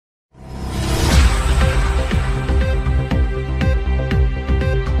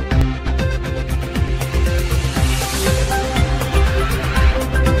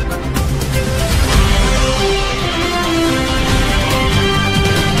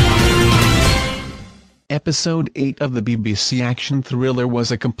Episode 8 of the BBC action thriller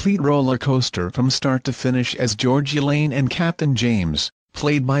was a complete roller coaster from start to finish as Georgie Lane and Captain James,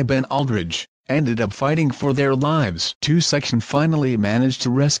 played by Ben Aldridge, ended up fighting for their lives. Section finally managed to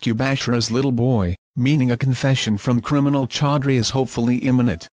rescue Bashira's little boy, meaning a confession from criminal Chaudhry is hopefully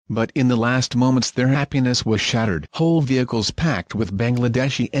imminent, but in the last moments their happiness was shattered. Whole vehicles packed with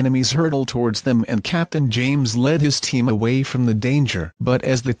Bangladeshi enemies hurtled towards them and Captain James led his team away from the danger. But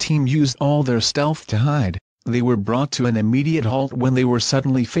as the team used all their stealth to hide, they were brought to an immediate halt when they were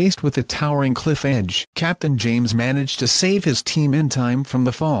suddenly faced with a towering cliff edge. Captain James managed to save his team in time from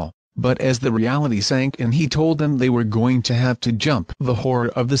the fall, but as the reality sank in he told them they were going to have to jump. The horror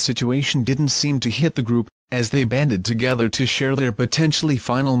of the situation didn't seem to hit the group, as they banded together to share their potentially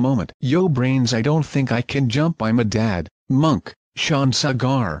final moment. "Yo brains, I don't think I can jump, I'm a dad," Monk, Sean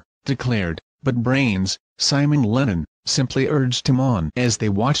Sagar, declared, but Brains, Simon Lennon, simply urged him on. As they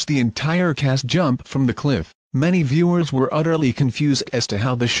watched the entire cast jump from the cliff, many viewers were utterly confused as to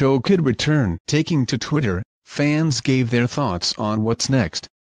how the show could return. Taking to Twitter, fans gave their thoughts on what's next.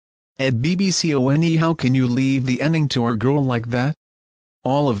 At BBC how can you leave the ending to our girl like that?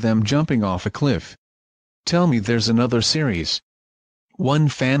 All of them jumping off a cliff. Tell me there's another series. One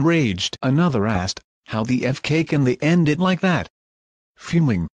fan raged. Another asked, how the FK can they end it like that?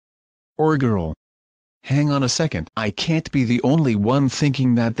 Fuming. Or girl. Hang on a second. I can't be the only one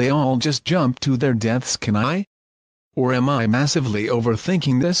thinking that they all just jumped to their deaths, can I? Or am I massively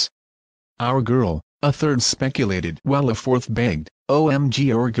overthinking this? Our girl, a third speculated, while a fourth begged,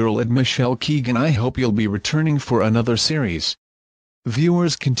 OMG our girl and Michelle Keegan, I hope you'll be returning for another series.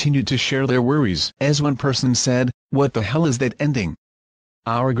 Viewers continued to share their worries, as one person said, what the hell is that ending?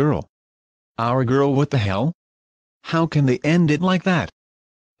 Our girl. Our girl, what the hell? How can they end it like that?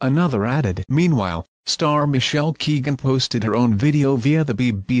 Another added. Meanwhile, star Michelle Keegan posted her own video via the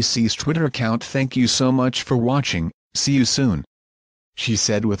BBC's Twitter account. Thank you so much for watching, see you soon, she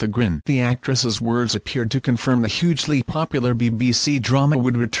said with a grin. The actress's words appeared to confirm the hugely popular BBC drama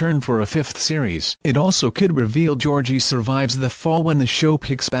would return for a fifth series. It also could reveal Georgie survives the fall when the show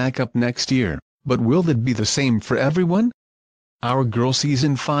picks back up next year, but will that be the same for everyone? Our Girl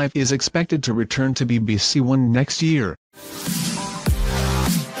Season 5 is expected to return to BBC One next year.